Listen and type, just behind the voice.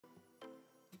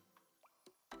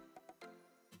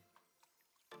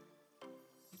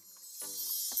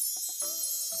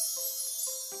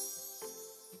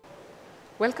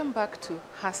Welcome back to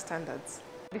Her Standards.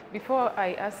 Before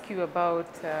I ask you about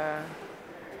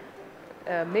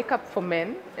makeup for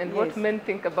men and what men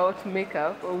think about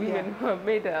makeup or women who are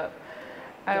made up,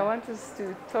 I want us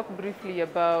to talk briefly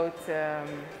about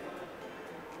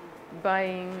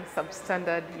buying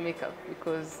substandard makeup,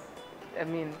 because I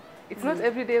mean, it's not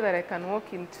every day that I can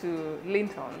walk into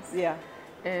Lintons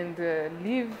and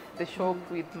leave the shop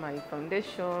with my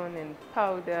foundation and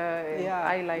powder and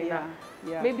eyeliner.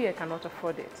 Maybe I cannot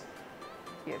afford it.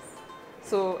 Yes.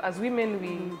 So as women,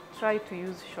 we try to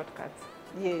use shortcuts.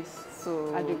 Yes.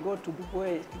 So and you go to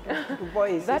Dubois.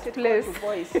 That place.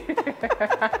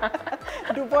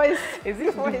 Dubois. Is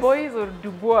it Dubois or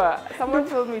Dubois? Someone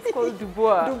told me it's called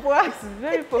Dubois. Dubois. It's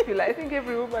very popular. I think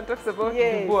every woman talks about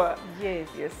Dubois. Yes.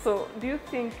 Yes. So do you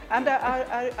think? And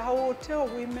I will tell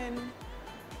women,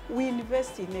 we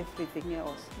invest in everything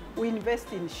else. We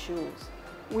invest in shoes.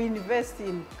 We invest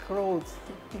in clothes.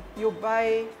 You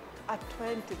buy a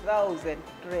 20,000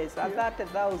 dress, a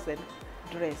 30,000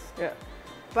 dress. Yeah.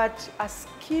 But a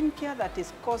skincare that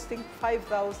is costing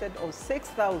 5,000 or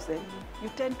 6,000, you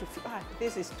tend to feel,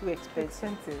 this is too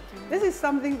expensive. This is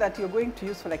something that you're going to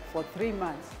use for 3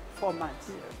 months, 4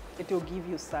 months. It will give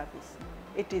you service.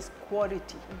 It is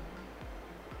quality.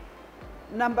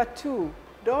 Number 2,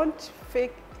 don't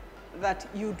fake that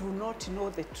you do not know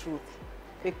the truth.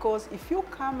 Because if you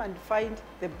come and find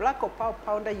the black opal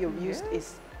powder you've used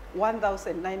is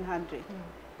 1,900,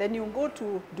 then you go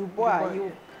to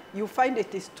Dubois, you find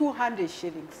it is 200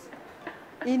 shillings.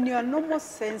 In your normal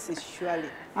senses, surely,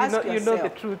 ask yourself, you know the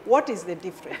truth. What is the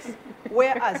difference?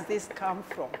 Where has this come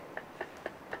from?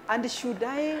 And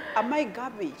am I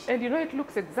garbage? And you know, it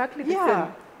looks exactly the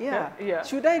same. Yeah.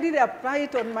 Should I really apply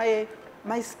it on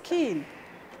my skin?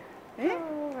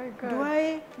 Oh my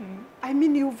God. I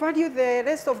mean, you value the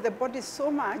rest of the body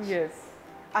so much. Yes.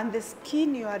 And the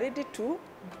skin, you are ready to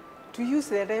use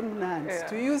the remnants,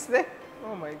 to use the...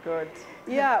 Oh my God.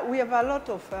 Yeah, we have a lot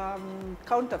of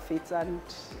counterfeits and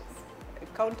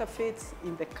counterfeits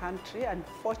in the country,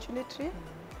 unfortunately.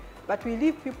 But we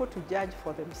leave people to judge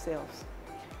for themselves.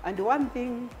 And one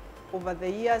thing over the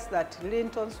years that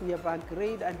Lintons we have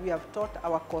agreed and we have taught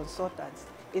our consultants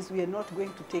is we are not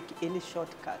going to take any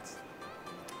shortcuts.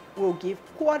 We'll give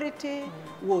quality,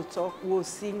 we'll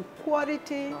sing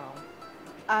quality,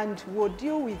 and we'll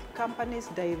deal with companies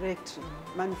directly,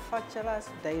 manufacturers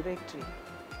directly,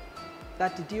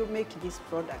 that do make these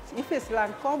products. If it's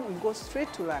Lancome, we go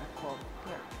straight to Lancome,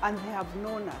 and they have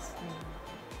known us.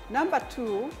 Number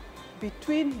 2,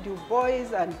 between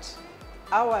Dubois and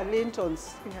our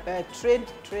Lintons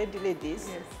trade ladies,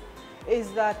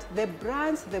 is that the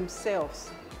brands themselves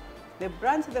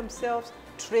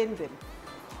train them.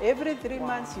 Every 3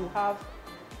 months you have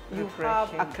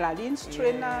a Clarins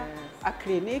trainer, a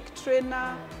Clinique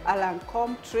trainer, a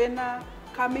Lancome trainer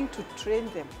coming to train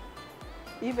them.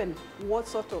 Even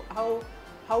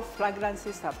how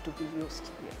fragrances have to be used.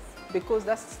 Because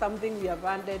that's something we have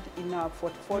added in our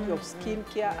portfolio of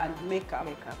skincare and makeup.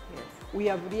 We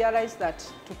have realized that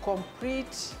to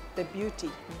complete the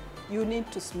beauty, you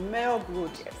need to smell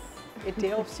good. It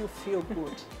helps you feel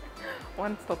good.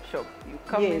 One-stop shop. You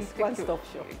come in, one-stop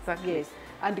shop. Exactly. Yes.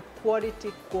 And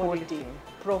quality.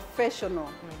 Professional.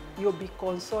 You'll be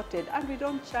consulted, and we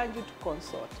don't charge you to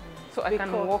consult. So I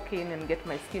can walk in and get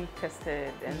my skin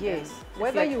tested. And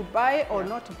whether you buy or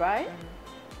not buy,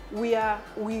 we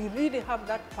really have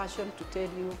that passion to tell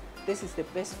you this is the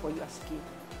best for your skin.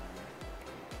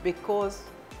 Because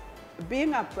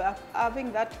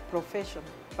having that profession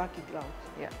background,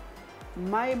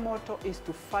 my motto is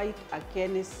to fight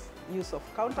against use of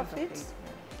counterfeits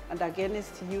and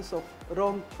against use of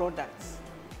wrong products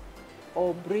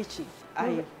or breaching.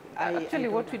 Actually,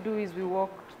 what we do is we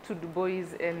walk to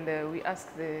Dubois and we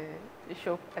ask the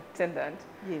shop attendant,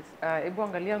 "Ebu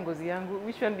angalia ngozi yangu,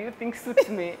 which one do you think suits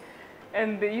me?"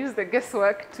 And they use the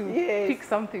guesswork to pick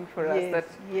something for us that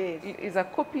is a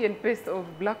copy and paste of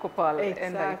black opal,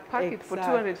 and I pack it for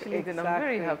 200 shillings, and I'm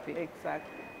very happy.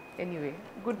 Exactly. Anyway,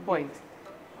 good point.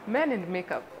 Men and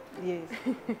makeup. Yes.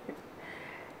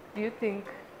 Do you think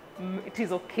it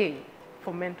is okay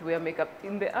for men to wear makeup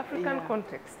in the African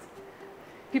context?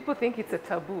 People think it's a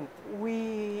taboo.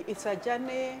 It's a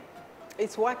journey,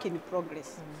 it's work in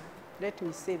progress. Let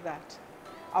me say that.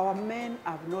 Our men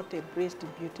have not embraced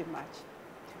beauty much.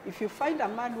 If you find a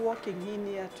man walking in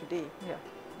here today,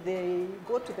 they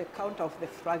go to the counter of the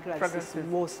fragrances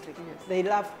mostly. They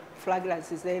love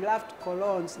fragrances, they love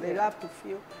colognes, they love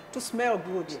to smell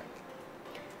good.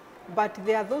 But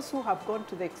there are those who have gone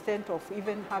to the extent of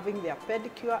even having their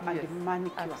pedicure and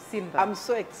manicure. I've seen that. I'm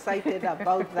so excited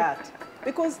about that.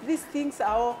 Because these things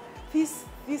are all, these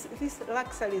these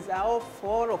luxuries are all for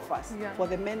all of us, for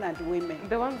the men and women.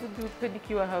 The ones who do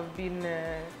pedicure have been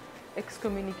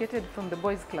excommunicated from the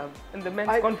boys' club and the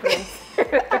men's conference.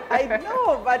 I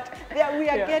know, but we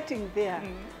are getting there.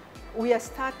 We are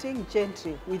starting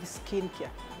gently with skincare.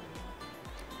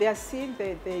 They are seeing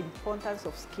the importance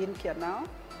of skincare now,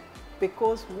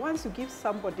 because once you give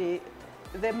somebody,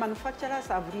 the manufacturers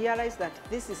have realized that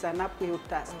this is an uphill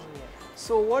task.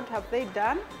 So what have they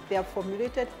done? They have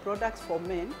formulated products for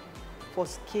men for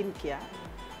skincare,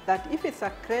 that if it's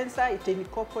a cleanser, it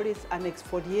incorporates an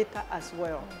exfoliator as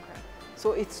well.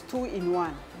 So it's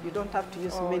 2-in-1. You don't have to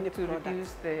use many products.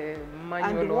 Reduce the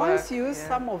manual and work. Once you use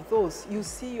some of those, you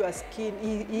see your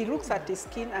skin. He looks at his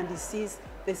skin and he sees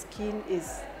the skin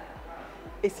is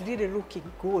really looking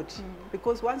good.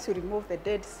 Because once you remove the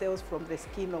dead cells from the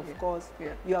skin, of course,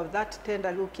 you have that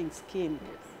tender looking skin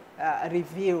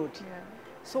revealed.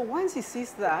 So once he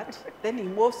sees that, then he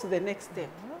moves to the next step,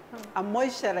 a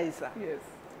moisturizer.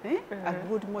 A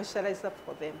good moisturizer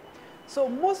for them. So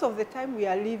most of the time we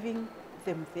are leaving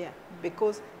them there,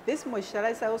 because this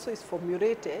moisturizer also is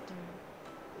formulated.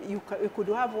 You could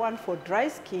have one for dry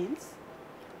skins,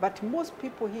 but most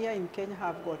people here in Kenya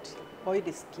have got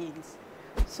oily skins.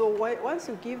 So once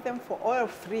you give them for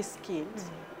oil-free skins,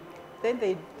 then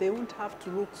they won't have to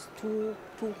look too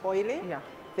oily.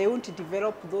 They won't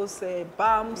develop those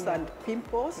bumps and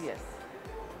pimples.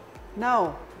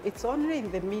 Now, it's only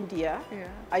in the media,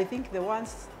 I think the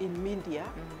ones in media,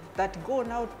 that go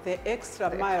now the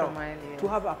extra mile to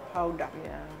have a powder.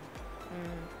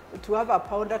 To have a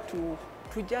powder to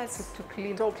just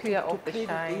clear off the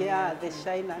shine. The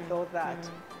shine and all that.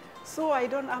 So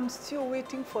I'm still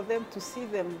waiting for them to see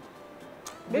them.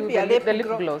 Maybe a lip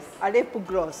gloss. A lip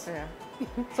gloss.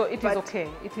 So it is okay.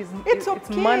 It's okay. It's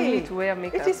manly to wear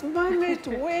makeup. It is manly to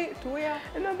wear.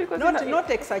 No, because not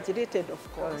exaggerated,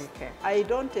 of course. I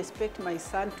don't expect my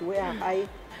son to wear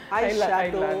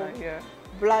eyeshadow,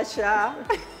 blusher.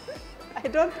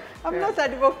 I'm not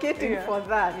advocating for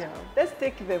that. Let's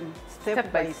take them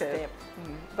step by step.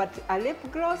 But a lip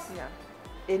gloss,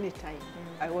 anytime.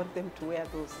 I want them to wear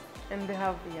those. And they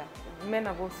have, men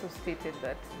have also stated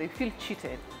that they feel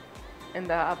cheated.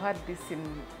 And I've had this in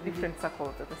different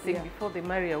circles, that they're saying before they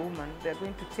marry a woman, they're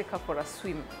going to take her for a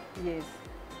swim.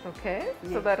 Okay?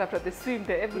 So that after the swim,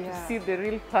 they're able to see the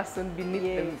real person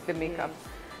beneath the makeup.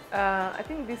 I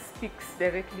think this speaks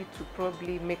directly to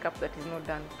probably makeup that is not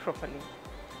done properly.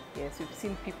 Yes, we've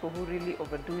seen people who really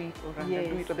overdo it or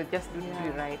underdo it, or they just don't do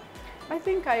it right. I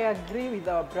think I agree with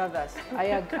our brothers.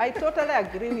 I totally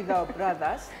agree with our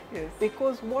brothers.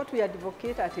 Because what we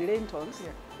advocate at Lintons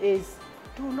is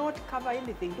do not cover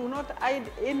anything, do not hide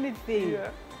anything.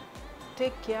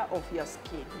 Take care of your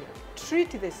skin.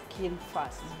 Treat the skin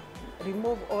first.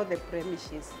 Remove all the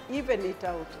blemishes, even it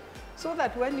out, so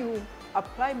that when you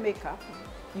apply makeup,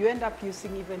 you end up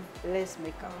using even less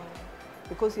makeup,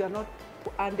 because you are not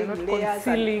adding layers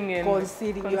and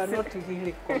concealing. You are not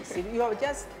really concealing. You are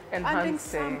just adding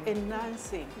some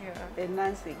enhancing.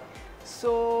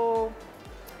 So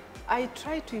I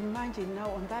try to imagine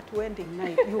now on that wedding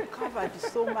night, you covered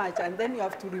so much and then you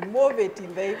have to remove it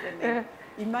in the evening.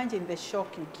 Imagine the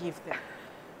shock you give them.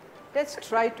 Let's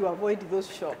try to avoid those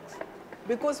shocks,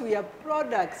 because we have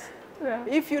products.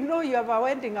 If you know you have a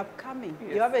wedding upcoming,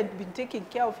 you haven't been taking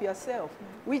care of yourself,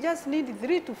 we just need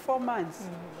 3 to 4 months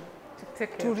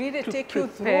to really take you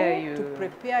through, to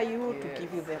prepare you, to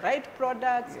give you the right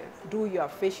products, do your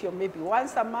facial maybe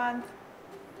once a month,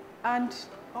 and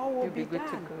all will be good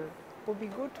to go. Will be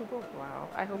good to go. Wow,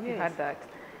 I hope you had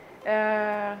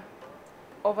that.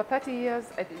 Over 30 years,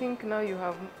 I think now you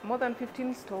have more than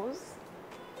 15 stores.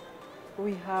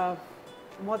 We have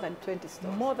more than 20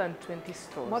 stores. More than 20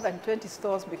 stores. More than 20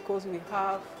 stores, because we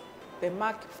have the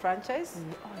Mark franchise.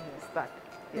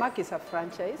 Mark is a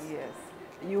franchise.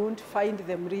 You won't find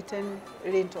them written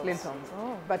Lintons.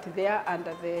 But they are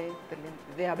under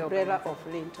the umbrella of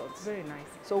Lintons. Very nice.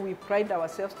 So we pride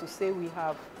ourselves to say we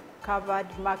have covered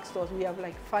Mark stores. We have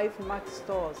like 5 Mark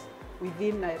stores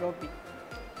within Nairobi.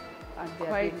 And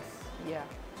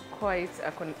quite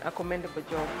a commendable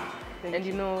job. And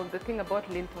you know, the thing about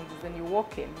Lintons is when you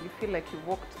walk in, you feel like you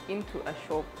walked into a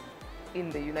shop in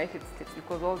the United States,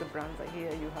 because all the brands are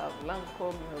here. You have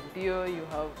Lancome, you have Dior, you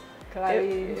have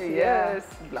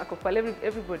Clarins, Black Opal,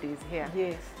 everybody is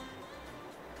here.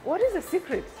 What is the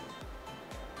secret?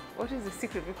 What is the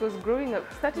secret? Because growing up,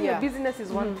 starting a business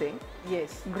is one thing.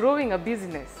 Growing a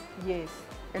business.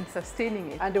 And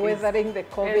sustaining it. And weathering the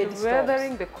COVID storm.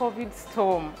 Weathering the COVID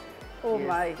storm. Oh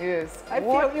my.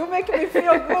 You make me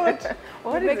feel good.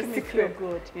 What is the secret?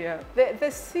 The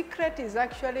secret is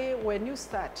actually when you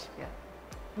start,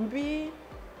 be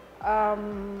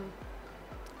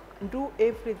Do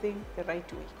everything the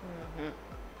right way.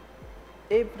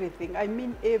 Everything, I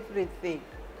mean everything.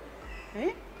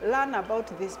 Learn about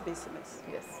this business.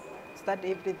 Yes. Start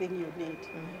everything you need.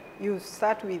 You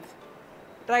start with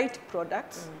right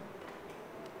products,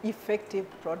 effective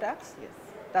products, yes,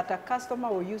 that a customer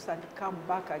will use and come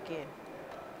back again.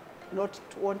 Not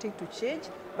wanting to change,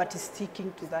 but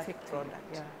sticking to that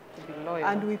product. Yeah, to be loyal.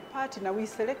 And we partner, we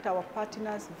select our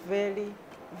partners very,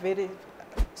 very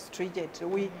stringent.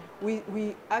 We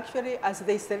actually, as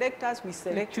they select us, we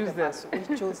select them.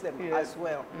 We choose them yes. as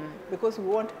well. Because we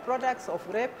want products of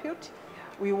repute.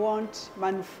 We want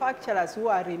manufacturers who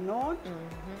are renowned,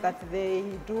 that they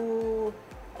do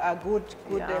good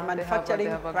manufacturing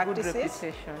they have a practices. Good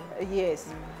reputation.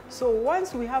 Yes. So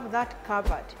once we have that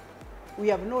covered, we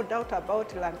have no doubt about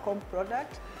Lancome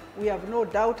product. We have no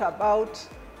doubt about,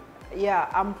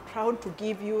 I'm proud to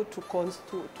give you,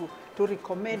 to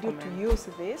recommend you to use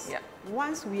this. Yeah.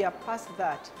 Once we are past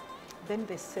that, then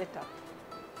the setup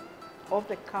of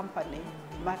the company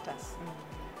matters.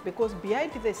 Because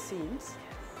behind the scenes,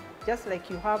 just like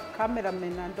you have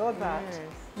cameramen and all that,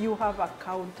 you have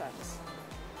accountants,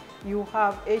 you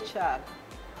have HR,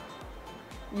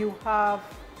 you have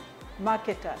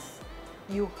marketers,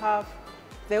 you have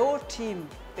the whole team,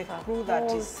 the crew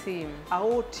that is a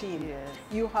whole team. Yes.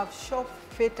 You have shop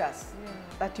fitters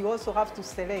that you also have to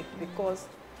select because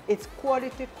it's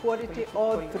quality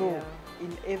all through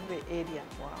in every area.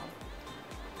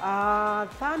 Wow.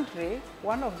 Thirdly,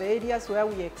 one of the areas where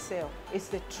we excel is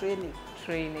the training.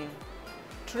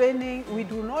 Training. We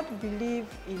do not believe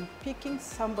in picking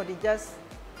somebody just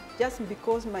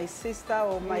because my sister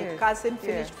or my cousin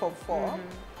finished Form 4,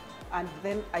 and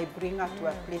then I bring her to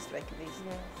a place like this.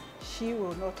 She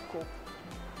will not cope.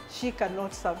 She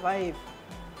cannot survive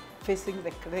facing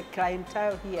the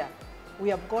clientele here. We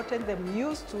have gotten them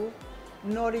used to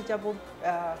knowledgeable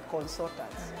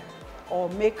consultants or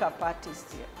makeup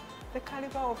artists. The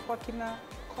caliber of Wakina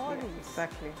Collins.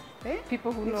 Exactly. Eh?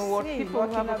 People who know what, people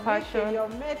who have a passion. Your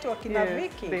mate,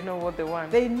 Vicky. They know what they want.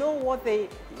 They know what they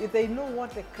know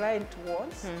what the client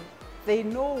wants. They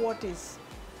know what is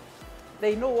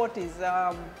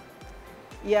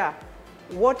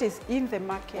what is in the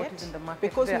market. What is in the market.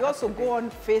 Because we also go on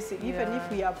facing, even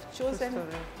if we have chosen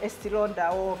Estee Lauder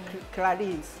or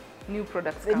Clarins. New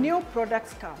products come. The new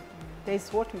products come.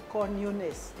 There's what we call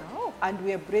newness. And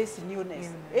we embrace newness.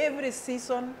 Every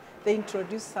season, they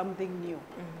introduce something new.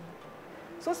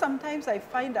 So sometimes I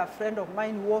find a friend of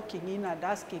mine walking in and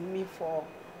asking me for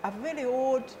a very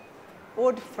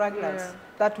old fragrance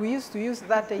that we used to use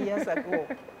 30 years ago.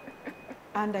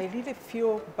 And I really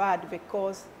feel bad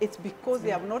because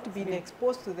they have not been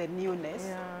exposed to the newness.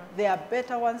 There are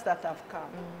better ones that have come.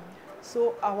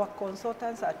 So our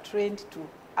consultants are trained to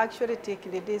actually take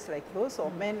ladies like those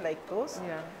or men like those,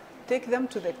 take them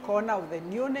to the corner of the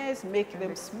newness, make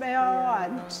them smell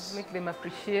and make them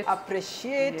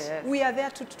appreciate. Yes. We are there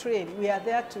to train. We are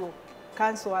there to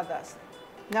counsel others.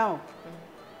 Now,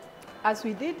 as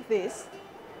we did this,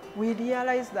 we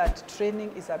realized that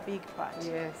training is a big part.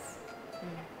 Yes.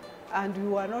 And we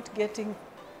were not getting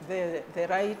the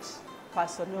right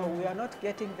personnel. We are not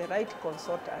getting the right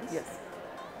consultants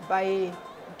by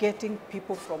getting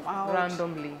people from out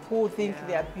randomly who think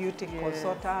they are beauty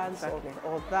consultants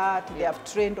or that they have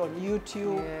trained on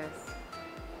YouTube.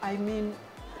 I mean,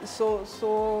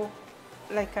 so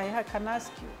like I can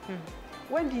ask you,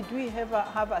 when did we ever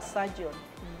have a surgeon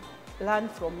learn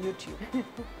from YouTube?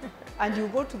 And you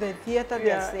go to the theater,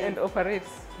 and operates.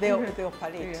 They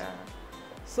operate.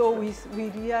 So we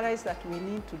realized that we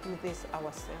need to do this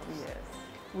ourselves.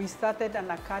 We started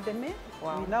an academy.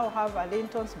 We now have a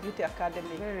Lintons Beauty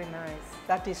Academy. Very nice.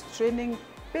 That is training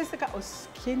basically on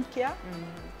skincare,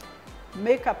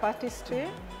 makeup artistry,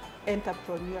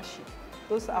 entrepreneurship.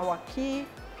 Those are our key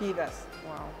pillars.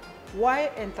 Wow.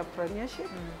 Why entrepreneurship?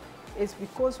 Is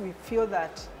because we feel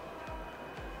that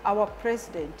our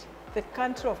president, the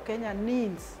country of Kenya,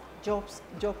 needs job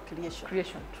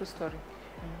creation. True story.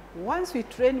 Once we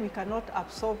train, we cannot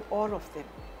absorb all of them.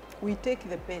 We take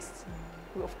the best.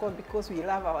 Of course, because we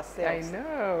love ourselves. I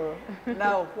know.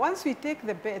 Now, once we take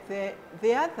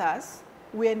the others,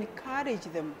 we encourage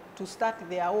them to start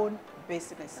their own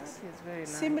businesses. That is very nice.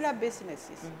 Similar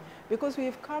businesses. Because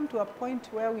we've come to a point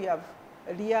where we have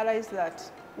realized that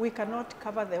we cannot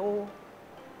cover the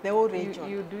whole region.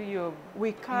 You do your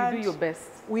best.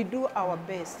 We do our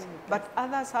best. But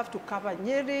others have to cover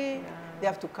Nyeri, they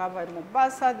have to cover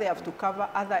Mombasa, they have to cover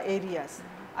other areas.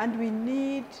 And we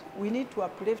need to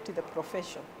uplift the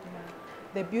profession.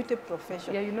 the beauty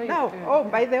profession. Yeah, you know. Now, oh,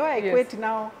 by the way, I quit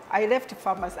now. I left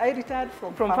pharmacy. I retired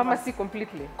from pharmacy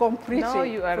completely. Completely. Now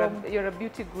you are you're a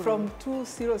beauty guru. From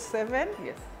 2007.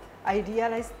 Yes. I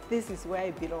realized this is where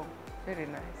I belong. Very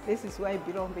nice. This is where I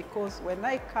belong, because when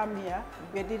I come here,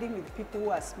 we are dealing with people who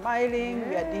are smiling. Yes.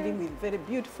 We are dealing with very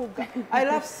beautiful girls. I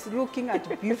love looking at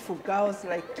beautiful girls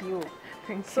like you.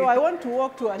 Thank so you. I want to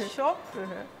walk to a shop.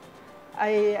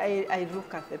 I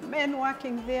look at the men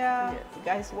working there, yes. the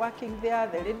guys working there,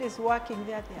 the ladies working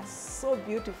there. They are so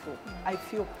beautiful. I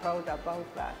feel proud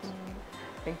about that.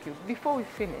 Thank you. Before we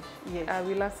finish, yes. I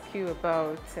will ask you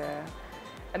about,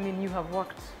 I mean, you have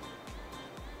worked,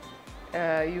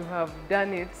 you have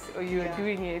done it, or you're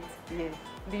doing it. Yes.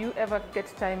 Do you ever get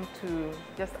time to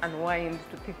just unwind,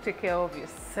 to take care of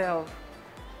yourself?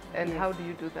 And yes. how do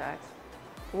you do that?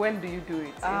 When do you do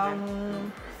it?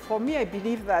 For me, I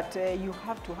believe that you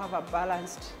have to have a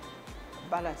balanced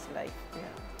life. Yeah.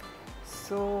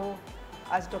 So,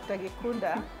 as Dr.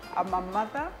 Gikunda, I'm a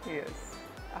mother. Yes.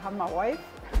 I'm a wife.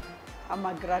 I'm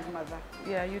a grandmother.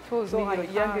 Yeah, you told me your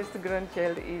youngest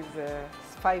grandchild is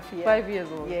 5 years. 5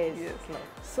 years old. Yes. Yes.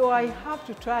 So I have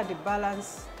to try to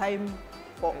balance time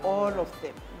for all of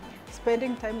them.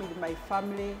 Spending time with my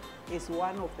family is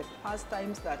one of the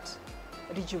pastimes that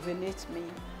rejuvenates me,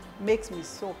 makes me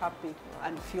so happy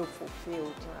and feel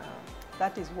fulfilled. Wow.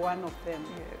 That is one of them.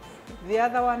 Yes. The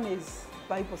other one is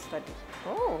Bible study.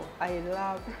 Oh. I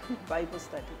love Bible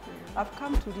study. I've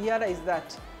come to realize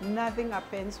that nothing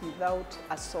happens without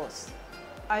a source.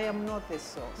 I am not the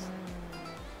source.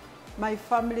 My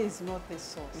family is not the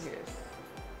source. Yes.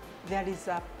 There is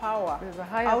a power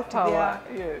out there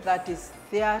yes. that is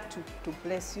there to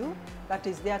bless you, that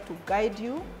is there to guide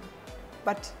you,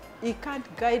 but it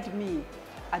can't guide me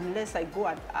unless I go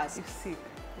and ask. You seek.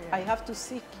 Yeah. I have to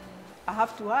seek. I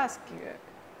have to ask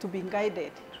to be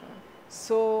guided. True.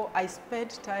 So I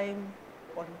spend time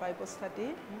on Bible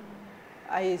study.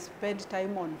 I spend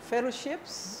time on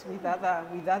fellowships with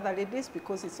other ladies,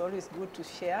 because it's always good to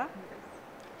share.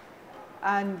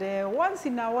 And once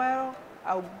in a while,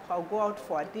 I'll go out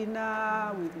for a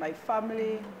dinner with my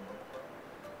family.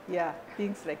 Yeah,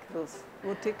 things like those.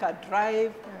 We'll take a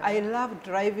drive. Yeah. I love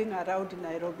driving around in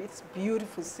Nairobi. It's a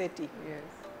beautiful city. Yes.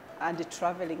 And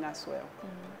traveling as well.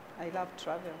 I love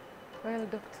travel. Well,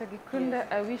 Dr. Gikunda, yes.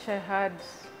 I wish I had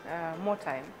more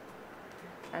time.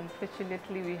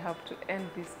 Unfortunately, we have to end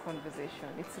this conversation.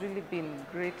 It's really been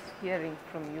great hearing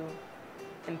from you,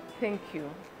 and thank you.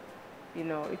 You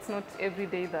know, it's not every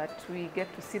day that we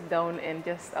get to sit down and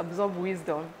just absorb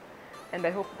wisdom. And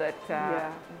I hope that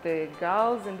the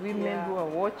girls and women who are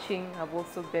watching have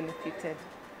also benefited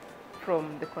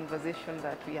from the conversation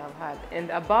that we have had. And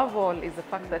above all is the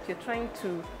fact that you're trying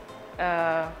to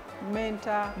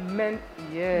mentor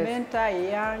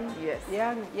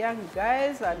young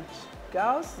guys and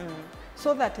girls,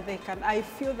 so that they can, I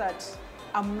feel that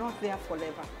I'm not there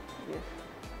forever. Yes.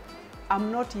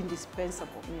 I'm not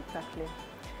indispensable. Exactly.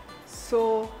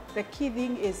 So the key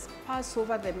thing is pass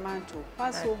over the mantle,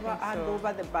 hand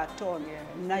over the baton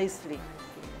nicely.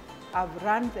 I've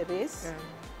run the race,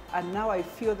 and now I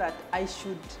feel that I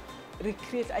should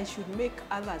recreate, I should make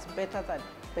others better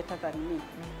than me.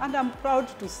 And I'm proud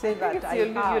to say that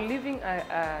you're leaving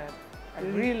a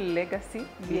real legacy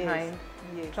behind,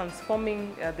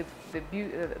 transforming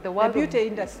the world beauty of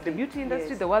industry. The beauty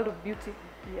industry, the world of beauty,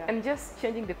 and just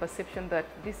changing the perception that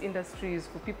this industry is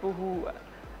for people who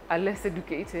are less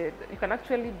educated. You can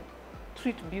actually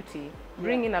treat beauty,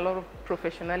 bring in a lot of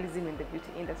professionalism in the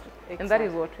beauty industry, and that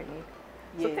is what we need.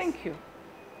 So thank you.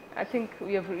 I think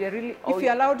we are really... If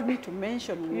you allowed me to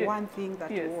mention one thing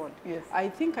that you want. I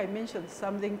think I mentioned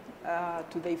something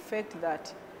to the effect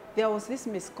that there was this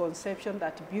misconception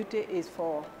that beauty is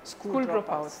for school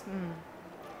dropouts.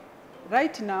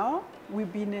 Right now,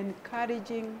 we've been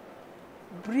encouraging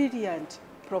brilliant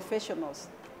professionals.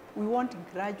 We want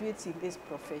graduates in this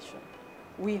profession.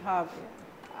 We have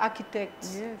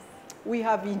architects. Yes. We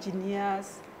have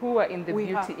engineers. Who are in the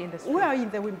beauty industry. Who are in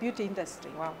the beauty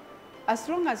industry. Wow. As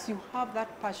long as you have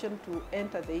that passion to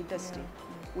enter the industry,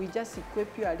 we just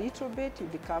equip you a little bit, you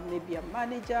become maybe a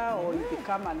manager or you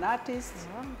become an artist,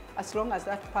 as long as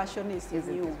that passion is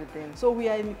in you. So we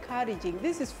are encouraging,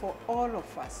 this is for all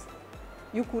of us.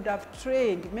 You could have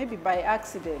trained maybe by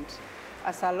accident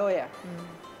as a lawyer.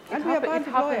 And we have had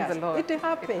lawyers. It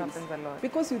happens a lot.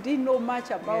 Because you didn't know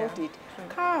much about it. True.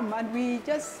 Come and we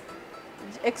just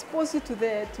expose you to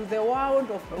the world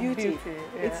of beauty.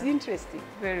 It's interesting.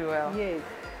 Very well. Yes.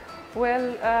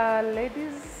 Well,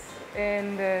 ladies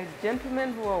and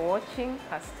gentlemen who are watching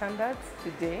Her Standards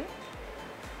today,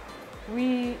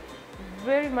 we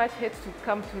very much hate to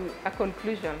come to a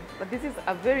conclusion, but this is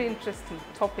a very interesting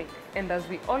topic. And as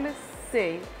we always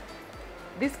say,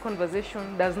 this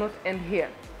conversation does not end here.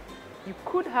 You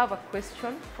could have a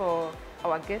question for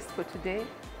our guest for today,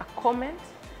 a comment,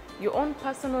 your own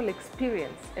personal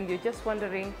experience, and you're just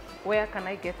wondering, where can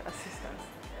I get assistance?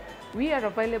 We are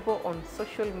available on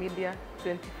social media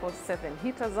 24/7.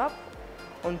 Hit us up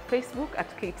on Facebook at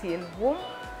KTN Home,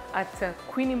 at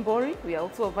Queenie Mbori. We are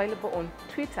also available on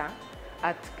Twitter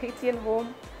at KTN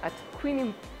Home, at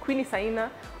Queenie Saina,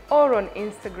 or on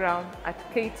Instagram at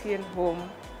KTN Home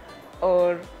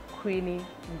or Queenie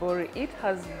Mbori. It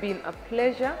has been a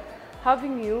pleasure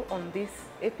having you on this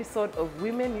episode of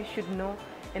Women You Should Know,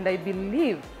 and I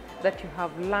believe that you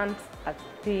have learned a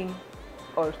thing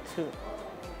or two.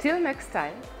 Till next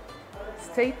time,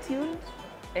 stay tuned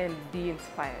and be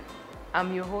inspired.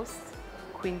 I'm your host,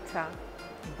 Quinta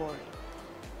Mbori.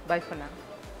 Bye for now.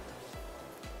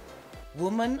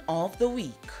 Woman of the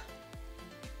Week,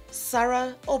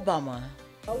 Sarah Obama.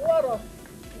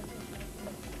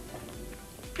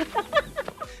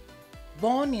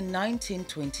 Born in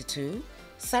 1922,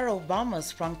 Sarah Obama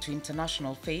sprang to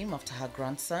international fame after her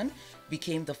grandson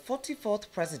became the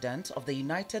 44th President of the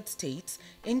United States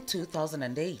in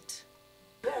 2008.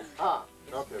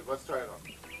 Okay, let's try it on.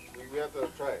 We have to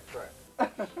try it.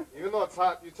 Even though it's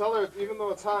hot, you tell her, even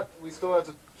though it's hot, we still have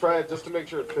to try it just to make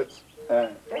sure it fits.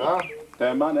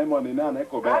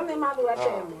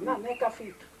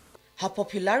 Her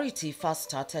popularity first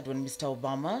started when Mr.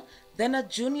 Obama, then a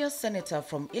junior senator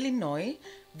from Illinois,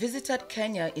 visited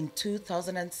Kenya in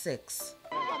 2006.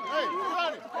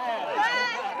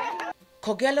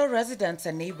 Kogelo residents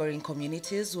and neighboring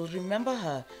communities will remember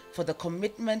her for the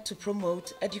commitment to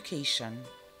promote education.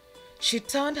 She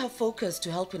turned her focus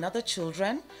to helping other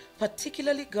children,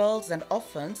 particularly girls and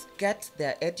orphans, get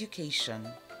their education.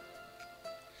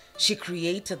 She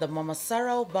created the Mama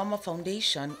Sarah Obama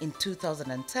Foundation in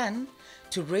 2010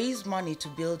 to raise money to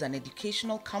build an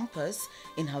educational campus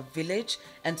in her village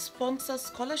and sponsor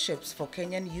scholarships for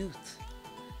Kenyan youth.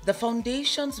 The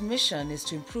foundation's mission is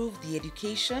to improve the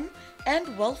education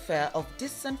and welfare of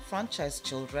disenfranchised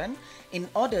children in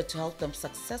order to help them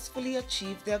successfully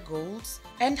achieve their goals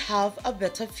and have a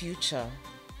better future.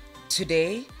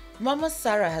 Today, Mama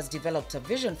Sarah has developed a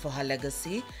vision for her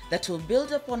legacy that will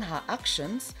build upon her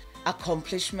actions,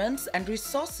 accomplishments, and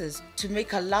resources to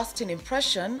make a lasting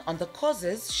impression on the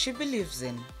causes she believes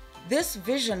in. This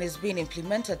vision is being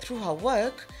implemented through her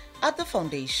work at the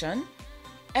foundation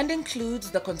and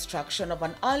includes the construction of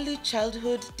an early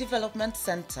childhood development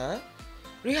center,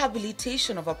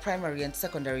 rehabilitation of a primary and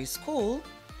secondary school,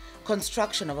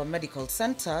 construction of a medical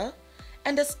center,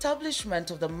 and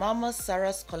establishment of the Mama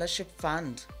Sarah Scholarship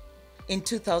Fund. In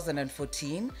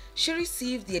 2014, she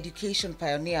received the Education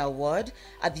Pioneer Award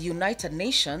at the United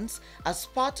Nations as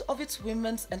part of its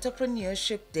Women's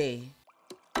Entrepreneurship Day.